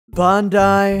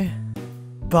Bandai.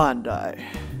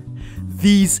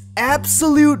 These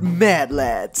absolute mad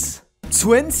lads.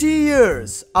 20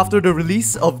 years after the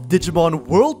release of Digimon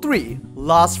World 3,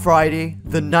 last Friday,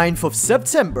 the 9th of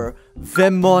September,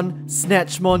 Vemmon,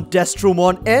 Snatchmon,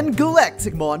 Destromon, and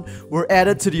Galacticmon were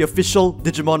added to the official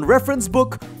Digimon reference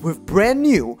book with brand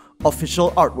new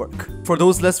official artwork. For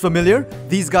those less familiar,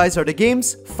 these guys are the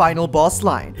game's final boss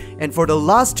line, and for the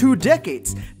last 2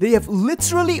 decades, they have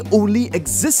literally only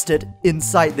existed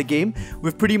inside the game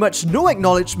with pretty much no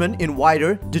acknowledgement in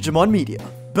wider Digimon media.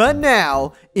 But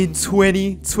now, in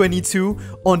 2022,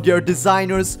 on their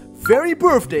designer's very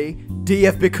birthday, they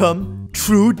have become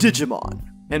true Digimon.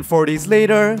 And 4 days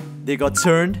later, they got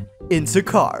turned into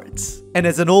cards. And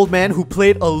as an old man who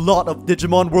played a lot of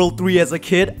Digimon World 3 as a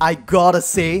kid, I gotta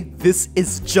say, this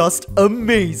is just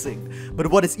amazing. But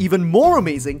what is even more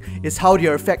amazing is how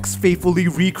their effects faithfully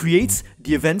recreates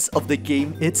the events of the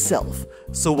game itself.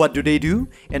 So what do?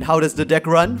 And how does the deck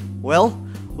run? Well,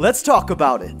 let's talk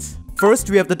about it.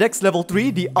 First, we have the deck's level 3,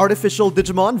 the artificial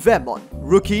Digimon Vemmon.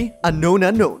 Rookie,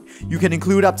 unknown. You can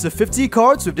include up to 50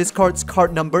 cards with this card's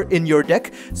card number in your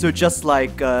deck, so just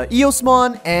like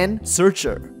Eosmon and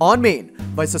Searcher. On main,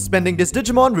 by suspending this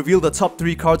Digimon, reveal the top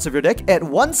 3 cards of your deck, add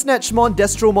 1 Snatchmon,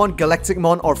 Destromon,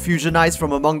 Galacticmon, or Fusionize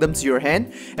from among them to your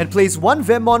hand, and place 1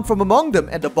 Vemmon from among them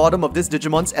at the bottom of this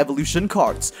Digimon's evolution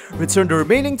cards. Return the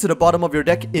remaining to the bottom of your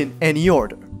deck in any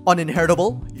order. On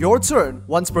Inheritable, your turn,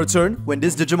 once per turn, when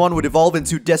this Digimon would evolve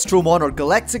into Destromon or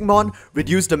Galacticmon,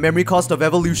 reduce the memory cost of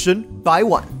evolution by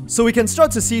 1. So we can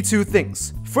start to see 2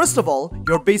 things. First of all,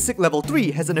 your basic level 3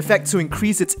 has an effect to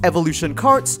increase its evolution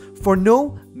cards for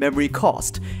no memory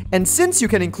cost. And since you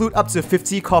can include up to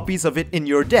 50 copies of it in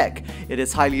your deck, it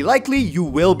is highly likely you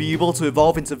will be able to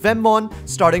evolve into Vemmon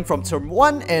starting from turn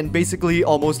 1 and basically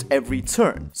almost every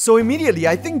turn. So immediately,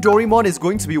 I think Doraemon is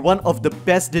going to be one of the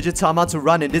best Digitama to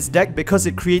run in this deck because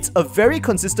it creates a very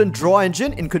consistent draw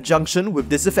engine in conjunction with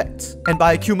this effect. And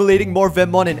by accumulating more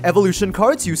Vemmon and evolution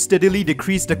cards, you steadily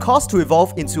decrease the cost to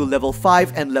evolve into level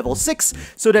 5 and level 6,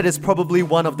 so that is probably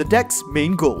one of the deck's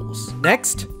main goals.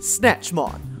 Next,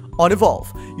 Snatchmon. On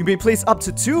Evolve, you may place up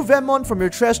to 2 Vemmon from your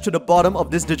trash to the bottom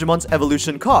of this Digimon's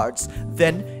evolution cards.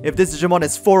 Then, if this Digimon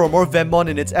has 4 or more Vemmon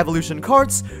in its evolution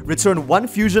cards, return 1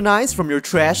 Fusionize from your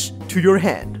trash to your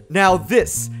hand. Now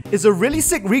this is a really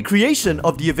sick recreation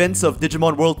of the events of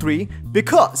Digimon World 3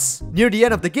 because, near the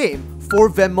end of the game, 4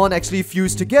 Vemmon actually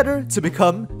fuse together to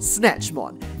become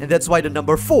Snatchmon. And that's why the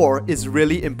number 4 is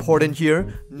really important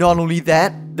here. Not only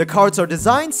that, the cards are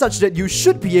designed such that you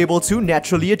should be able to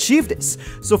naturally achieve this.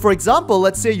 So for example,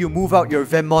 let's say you move out your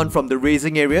Vemmon from the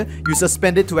raising area, you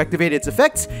suspend it to activate its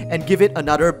effect, and give it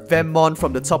another Vemmon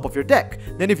from the top of your deck.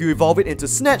 Then if you evolve it into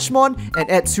Snatchmon and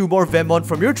add 2 more Vemmon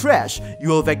from your trash, you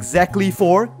will have exactly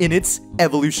 4 in its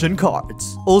evolution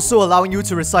cards. Also allowing you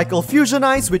to recycle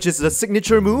Fusionize, which is the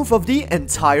signature move of the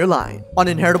entire line. On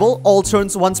Inheritable, all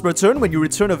turns once per turn, when you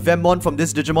return a Vemmon from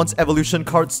this Digimon's evolution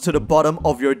cards to the bottom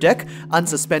of your deck,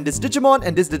 unsuspend this Digimon,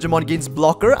 and this Digimon gains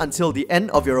blocker until the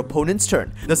end of your opponent's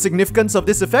turn. The significance of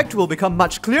this effect will become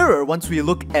much clearer once we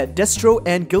look at Destro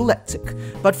and Galactic.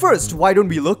 But first, why don't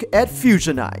we look at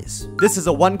Fusionize? This is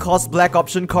a 1-cost black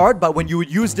option card, but when you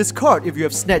would use this card if you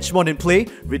have Snatchmon in play,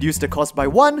 reduce the cost by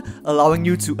 1, allowing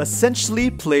you to essentially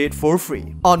play it for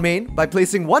free. On main, by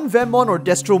placing 1 Vemmon or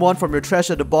Destromon from your trash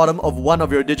at the bottom of one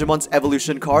of your Digimon's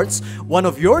evolution cards, one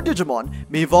of your Digimon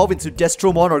may evolve into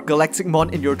Destromon or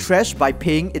Galacticmon in your trash by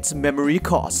paying its memory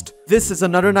cost. This is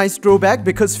another nice throwback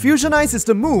because Fusionize is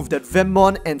the move that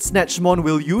Vemmon and Snatchmon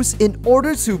will use in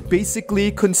order to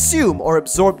basically consume or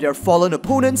absorb their fallen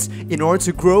opponents in order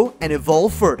to grow and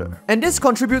evolve further. And this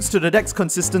contributes to the deck's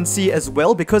consistency as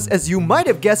well because, as you might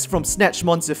have guessed from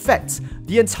Snatchmon's effects,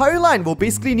 the entire line will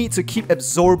basically need to keep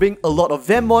absorbing a lot of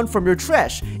Vemmon from your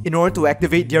trash in order to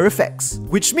activate their effects.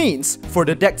 Which means, for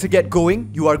the deck to get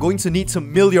going, you are going to need to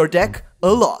mill your deck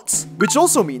a lot. Which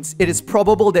also means it is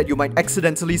probable that you might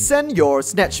accidentally send your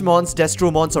Snatchmons,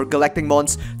 Destromons, or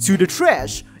Galacticmons to the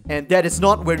trash, and that is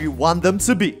not where you want them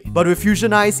to be. But with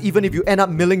Fusionize, even if you end up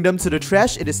milling them to the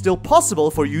trash, it is still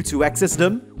possible for you to access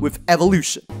them with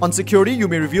evolution. On security, you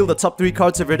may reveal the top 3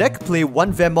 cards of your deck, play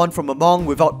 1 Vemmon from among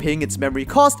without paying its memory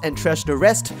cost, and trash the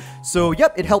rest. So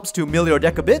yep, it helps to mill your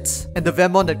deck a bit, and the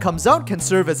Vemmon that comes out can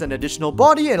serve as an additional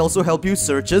body and also help you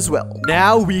search as well.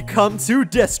 Now we come to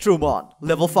Destromon.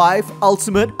 Level 5,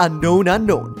 Ultimate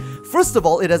Unknown. First of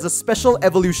all, it has a special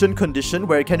evolution condition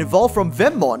where it can evolve from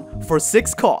Vemmon for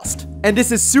 6 cost. And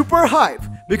this is super hype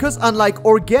because unlike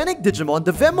organic Digimon,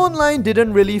 the Vemmon line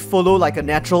didn't really follow like a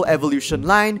natural evolution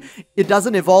line. It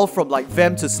doesn't evolve from like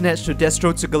Vem to Snatch to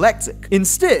Destro to Galactic.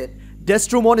 Instead,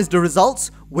 Destromon is the result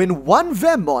when one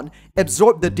Vemmon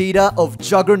absorbed the data of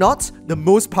Juggernaut, the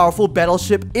most powerful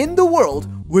battleship in the world,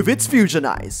 with its fusion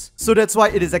eyes. So that's why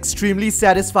it is extremely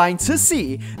satisfying to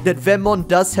see that Vemmon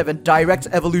does have a direct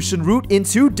evolution route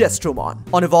into Destromon.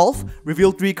 On Evolve,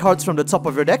 reveal 3 cards from the top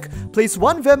of your deck, place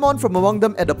 1 Vemmon from among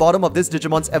them at the bottom of this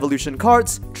Digimon's evolution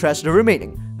cards, trash the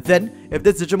remaining. Then, if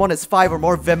this Digimon has 5 or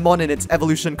more Vemmon in its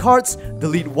evolution cards,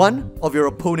 delete 1 of your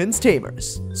opponent's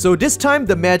tamers. So this time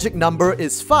the magic number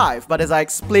is 5, but as I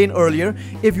explained earlier,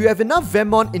 if you have enough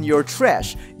Vemmon in your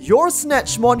trash, your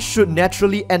Snatchmon should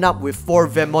naturally end up with 4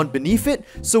 Vemmon beneath it,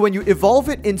 so when you evolve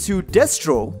it into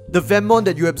Destro, the Vemmon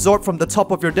that you absorb from the top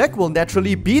of your deck will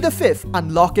naturally be the 5th,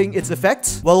 unlocking its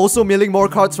effect, while also milling more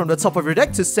cards from the top of your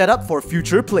deck to set up for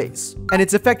future plays. And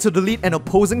its effect to delete an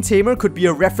opposing tamer could be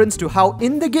a reference to how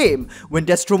in the game, when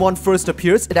Destromon first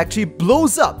appears, it actually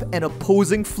blows up an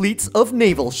opposing fleet of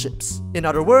naval ships. In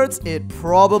other words, it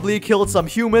probably killed some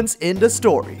humans in the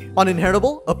story. On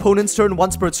Inheritable, opponents turn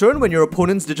once per turn when your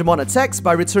opponent's Digimon attacks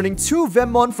by returning 2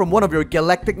 Vemmon from one of your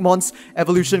Galacticmon's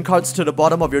evolution cards to the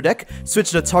bottom of your deck.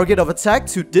 Switch the target of attack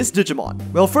to this Digimon.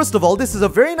 Well, first of all, this is a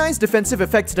very nice defensive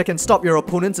effect that can stop your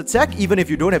opponent's attack even if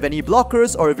you don't have any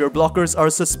blockers or if your blockers are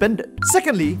suspended.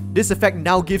 Secondly, this effect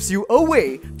now gives you a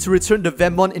way to return the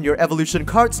Vemmon in your evolution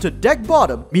cards to deck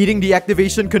bottom, meeting the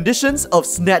activation conditions of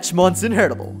Snatchmon's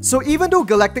Inheritable. So even though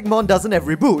Galacticmon doesn't have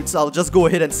reboots, I'll just go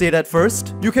ahead and say that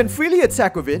first, you can freely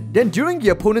attack with it, then during the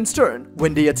opponent's turn,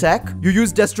 when they attack, you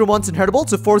use Destromon's Inheritable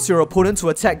to force your opponent to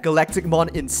attack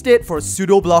Galacticmon instead for a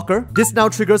pseudo blocker. This now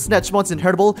triggers Snatchmon's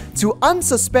Inheritable to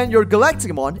unsuspend your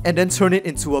Galacticmon and then turn it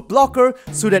into a blocker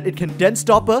so that it can then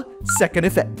stop a second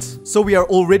effect. So we are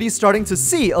already starting to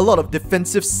see a lot of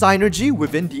defensive synergy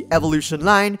within the evolution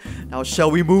line. Now shall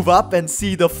we move up and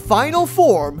see the final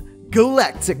form,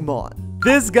 Galacticmon.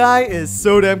 This guy is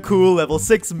so damn cool, level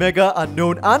 6 Mega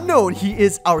Unknown. He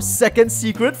is our second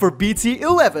secret for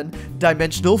BT-11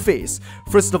 Dimensional Phase.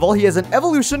 First of all, he has an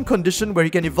evolution condition where he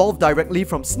can evolve directly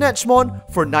from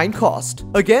Snatchmon for 9 cost.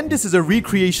 Again, this is a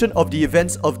recreation of the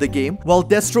events of the game. While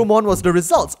Destromon was the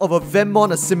result of a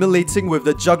Vemmon assimilating with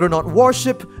the Juggernaut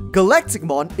warship,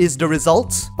 Galacticmon is the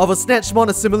result of a Snatchmon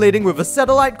assimilating with a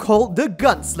satellite called the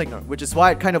Gunslinger, which is why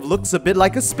it kind of looks a bit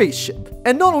like a spaceship.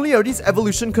 And not only are these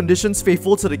evolution conditions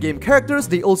faithful to the game characters,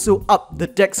 they also up the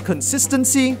deck's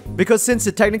consistency, because since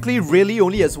it technically really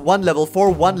only has 1 level 4,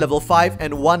 1 level 5,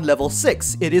 and 1 level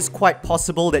 6, it is quite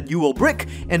possible that you will brick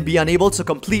and be unable to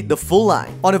complete the full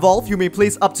line. On Evolve, you may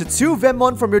place up to 2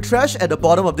 Vemmon from your trash at the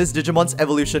bottom of this Digimon's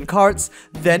evolution cards.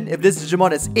 Then, if this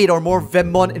Digimon has 8 or more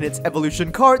Vemmon in its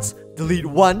evolution cards, delete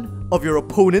 1 of your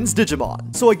opponent's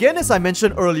Digimon. So again, as I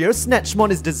mentioned earlier,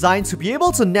 Snatchmon is designed to be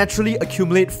able to naturally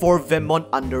accumulate 4 Vemmon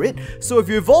under it. So if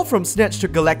you evolve from Snatch to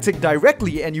Galactic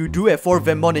directly and you do have 4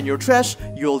 Vemmon in your trash,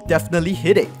 you'll definitely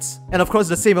hit 8. And of course,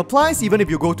 the same applies even if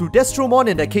you go to Destromon.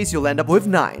 In that case, you'll end up with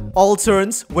 9. All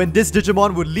turns, when this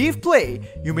Digimon would leave play,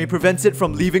 you may prevent it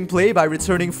from leaving play by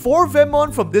returning 4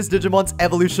 Vemmon from this Digimon's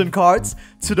evolution cards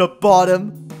to the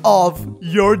bottom of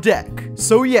your deck.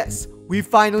 So yes, we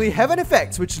finally have an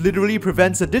effect which literally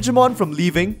prevents a Digimon from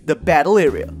leaving the battle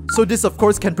area. So this of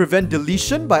course can prevent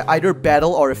deletion by either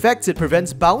battle or effects. It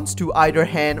prevents bounce to either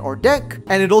hand or deck.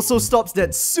 And it also stops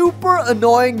that super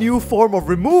annoying new form of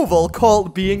removal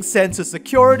called being sent to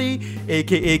security,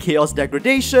 aka Chaos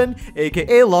Degradation,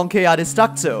 aka Long K.A.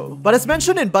 Destructo. But as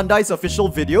mentioned in Bandai's official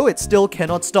video, it still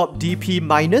cannot stop DP-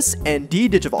 and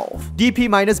D-Digivolve.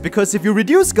 DP- because if you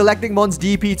reduce Galacticmon's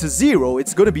DP to 0,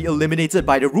 it's going to be eliminated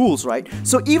by the rules, right?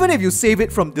 So even if you save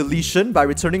it from deletion by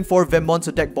returning 4 Vemmon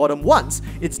to deck bottom once,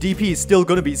 its DP is still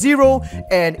gonna be 0,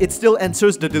 and it still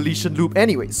enters the deletion loop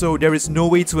anyway, so there is no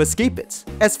way to escape it.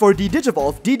 As for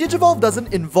D-Digivolve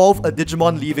doesn't involve a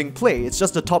Digimon leaving play, it's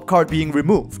just the top card being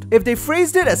removed. If they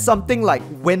phrased it as something like,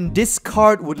 when this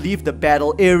card would leave the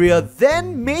battle area,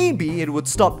 then maybe it would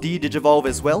stop D-Digivolve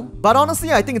as well. But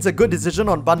honestly, I think it's a good decision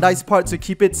on Bandai's part to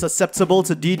keep it susceptible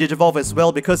to D-Digivolve as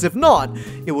well, because if not,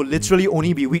 it would literally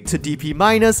only be weak to DP-,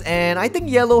 and I think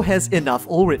Yellow has enough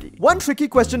already. One tricky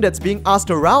question that's being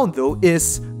asked around though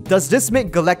is, does this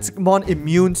make Galacticmon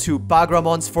immune to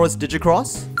Bagramon's Force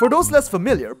Digicross? For those less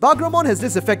familiar, Bagramon has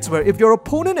this effect where if your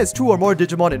opponent has 2 or more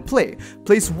Digimon in play,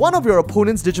 place one of your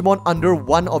opponent's Digimon under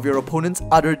one of your opponent's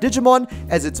other Digimon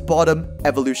as its bottom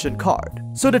evolution card.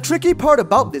 So the tricky part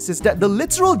about this is that the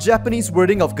literal Japanese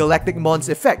wording of Galacticmon's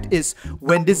effect is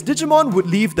when this Digimon would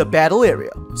leave the battle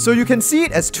area. So you can see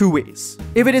it as 2 ways.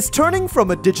 If it is turning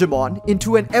from a Digimon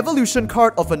into an evolution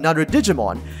card of another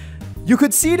Digimon, you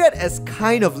could see that as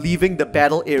kind of leaving the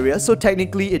battle area, so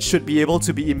technically it should be able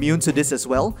to be immune to this as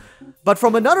well. But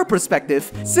from another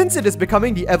perspective, since it is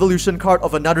becoming the evolution card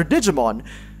of another Digimon,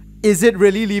 is it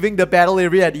really leaving the battle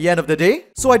area at the end of the day?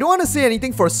 So I don't want to say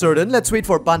anything for certain, let's wait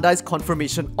for Bandai's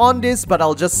confirmation on this, but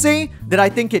I'll just say that I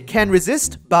think it can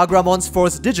resist Bagramon's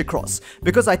Force Digicross,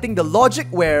 because I think the logic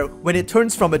where when it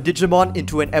turns from a Digimon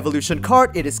into an evolution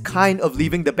card, it is kind of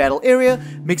leaving the battle area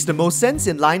makes the most sense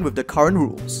in line with the current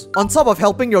rules. On top of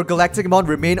helping your Galacticmon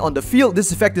remain on the field,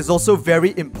 this effect is also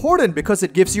very important because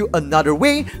it gives you another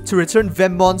way to return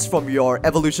Vemmons from your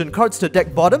evolution cards to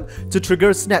deck bottom to trigger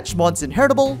Snatchmon's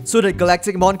Inheritable, so that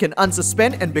Galacticmon can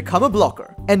unsuspend and become a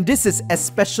blocker. And this is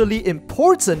especially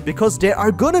important because there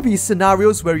are gonna be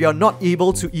scenarios where you're not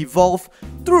able to evolve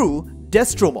through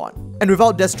Destromon. And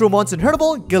without Destromon's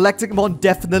Inheritable, Galacticmon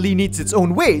definitely needs its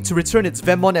own way to return its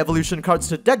Vemmon evolution cards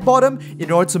to deck bottom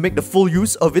in order to make the full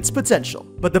use of its potential.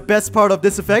 But the best part of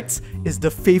this effect is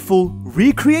the faithful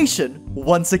recreation,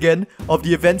 once again, of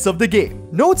the events of the game.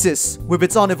 Notice, with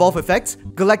its on-evolve effect,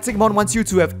 Galacticmon wants you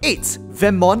to have 8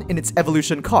 Vemmon in its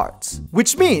evolution cards,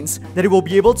 which means that it will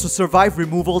be able to survive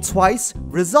removal twice,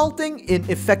 resulting in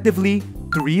effectively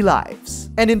 3 lives.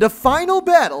 And in the final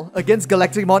battle against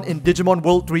Galacticmon in Digimon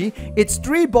World 3, its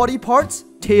 3 body parts,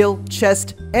 tail,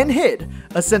 chest, and head,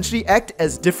 essentially act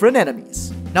as different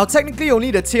enemies. Now technically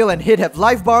only the tail and head have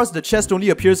life bars, the chest only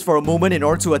appears for a moment in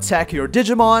order to attack your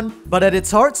Digimon, but at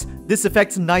its heart, this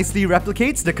effect nicely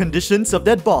replicates the conditions of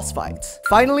that boss fight.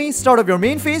 Finally, start of your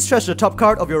main phase, trash the top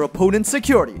card of your opponent's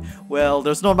security. Well,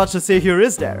 there's not much to say here,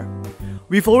 is there?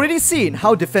 We've already seen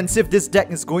how defensive this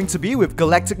deck is going to be with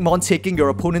Galacticmon taking your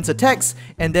opponent's attacks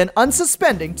and then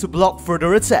unsuspending to block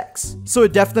further attacks. So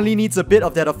it definitely needs a bit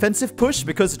of that offensive push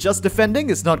because just defending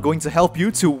is not going to help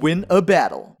you to win a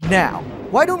battle. Now,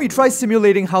 why don't we try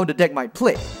simulating how the deck might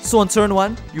play? So on turn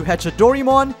 1, you hatch a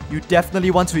Dorimon, you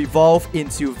definitely want to evolve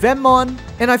into Vemmon,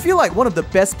 and I feel like one of the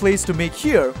best plays to make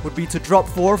here would be to drop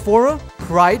 4 for a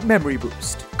Pride Memory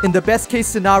Boost. In the best case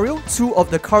scenario, 2 of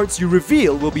the cards you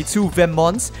reveal will be 2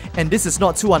 Vemmons, and this is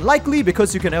not too unlikely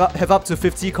because you can have up to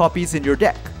 50 copies in your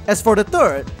deck. As for the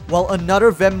third, while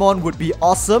another Vemmon would be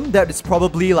awesome, that is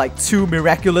probably like too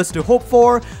miraculous to hope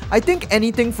for, I think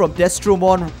anything from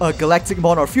Destromon,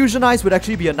 Galacticmon or Fusionize would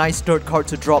actually be a nice third card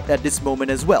to drop at this moment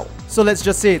as well. So let's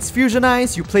just say it's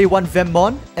Fusionize, you play 1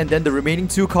 Vemmon, and then the remaining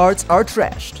 2 cards are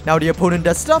trashed. Now the opponent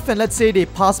does stuff, and let's say they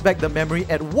pass back the memory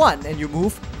at 1 and you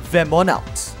move Vemmon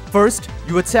out. First,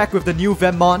 you attack with the new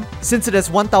Vemmon. Since it has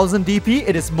 1000 DP,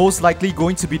 it is most likely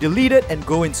going to be deleted and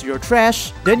go into your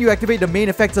trash. Then you activate the main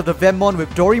effects of the Vemmon with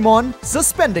Dorimon,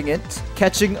 suspending it,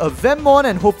 catching a Vemmon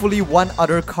and hopefully 1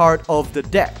 other card of the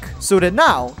deck. So that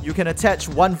now, you can attach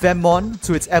 1 Vemmon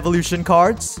to its evolution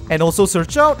cards and also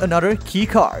search out another key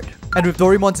card. And with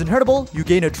Dorimon's Inheritable, you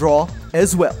gain a draw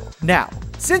as well. Now,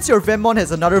 since your Vemmon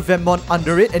has another Vemmon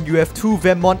under it and you have 2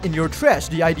 Vemmon in your trash,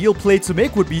 the ideal play to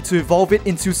make would be to evolve it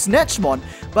into Snatchmon.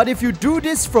 But if you do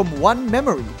this from 1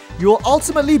 memory, you will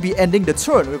ultimately be ending the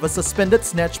turn with a suspended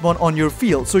Snatchmon on your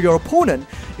field, so your opponent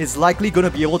is likely going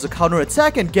to be able to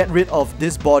counterattack and get rid of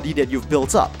this body that you've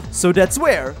built up. So that's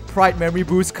where Pride Memory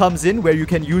Boost comes in, where you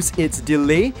can use its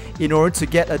delay in order to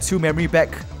get a 2 memory back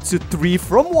to 3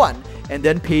 from 1, and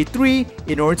then pay 3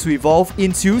 in order to evolve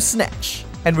into Snatch.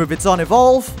 And with its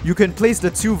on-evolve, you can place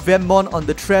the 2 Vemmon on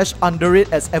the trash under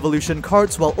it as evolution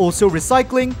cards while also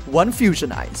recycling 1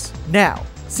 Fusionize. Now,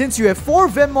 since you have 4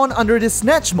 Vemmon under this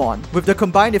Snatchmon, with the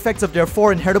combined effects of their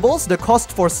 4 inheritables, the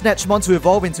cost for Snatchmon to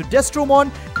evolve into Destromon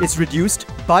is reduced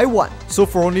by 1. So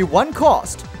for only 1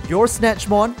 cost, your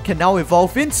Snatchmon can now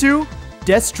evolve into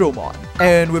Destromon.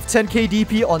 And with 10k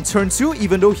DP on turn 2,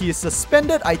 even though he is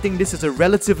suspended, I think this is a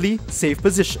relatively safe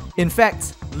position. In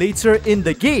fact, later in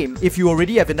the game, if you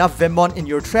already have enough Vemmon in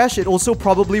your trash, it also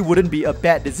probably wouldn't be a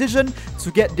bad decision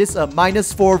to get this a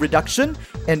 -4 reduction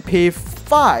and pay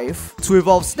 5 to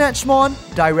evolve Snatchmon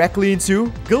directly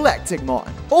into Galacticmon.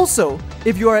 Also,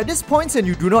 if you are at this point and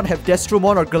you do not have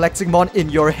Destromon or Galacticmon in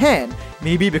your hand,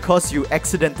 maybe because you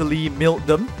accidentally milled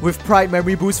them, with Pride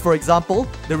Memory Boost for example,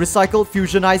 the recycled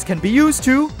Fusionize can be used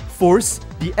to force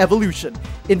the evolution.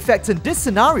 In fact, in this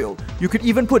scenario, you could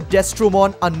even put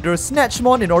Destromon under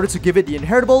Snatchmon in order to give it the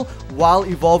inheritable while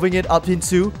evolving it up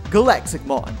into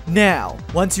Galacticmon. Now,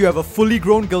 once you have a fully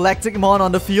grown Galacticmon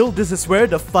on the field, this is where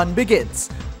the fun begins.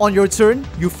 On your turn,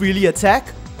 you freely attack,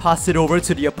 pass it over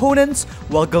to the opponent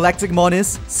while Galacticmon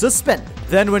is suspended.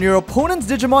 Then when your opponent's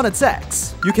Digimon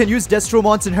attacks, you can use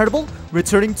Destromon's Inheritable,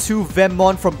 returning 2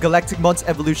 Vemmon from Galacticmon's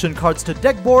evolution cards to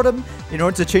deck boredom in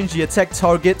order to change the attack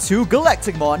target to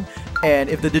Galacticmon, and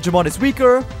if the Digimon is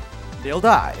weaker, they'll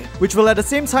die. Which will at the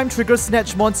same time trigger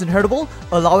Snatchmon's Inheritable,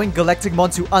 allowing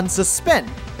Galacticmon to unsuspend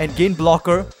and gain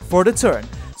blocker for the turn.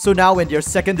 So now when their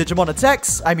second Digimon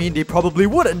attacks, I mean they probably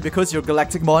wouldn't because your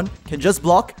Galacticmon can just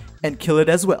block and kill it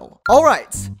as well.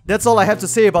 Alright, that's all I have to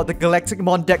say about the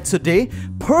Galacticmon deck today.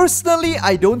 Personally,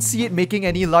 I don't see it making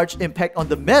any large impact on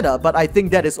the meta, but I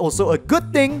think that is also a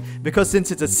good thing because since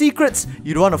it's a secret,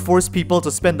 you don't want to force people to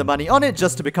spend the money on it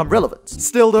just to become relevant.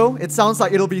 Still though, it sounds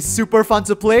like it'll be super fun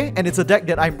to play and it's a deck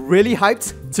that I'm really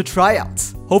hyped to try out.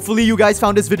 Hopefully you guys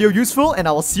found this video useful and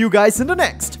I will see you guys in the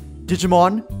next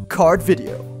Digimon card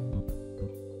video.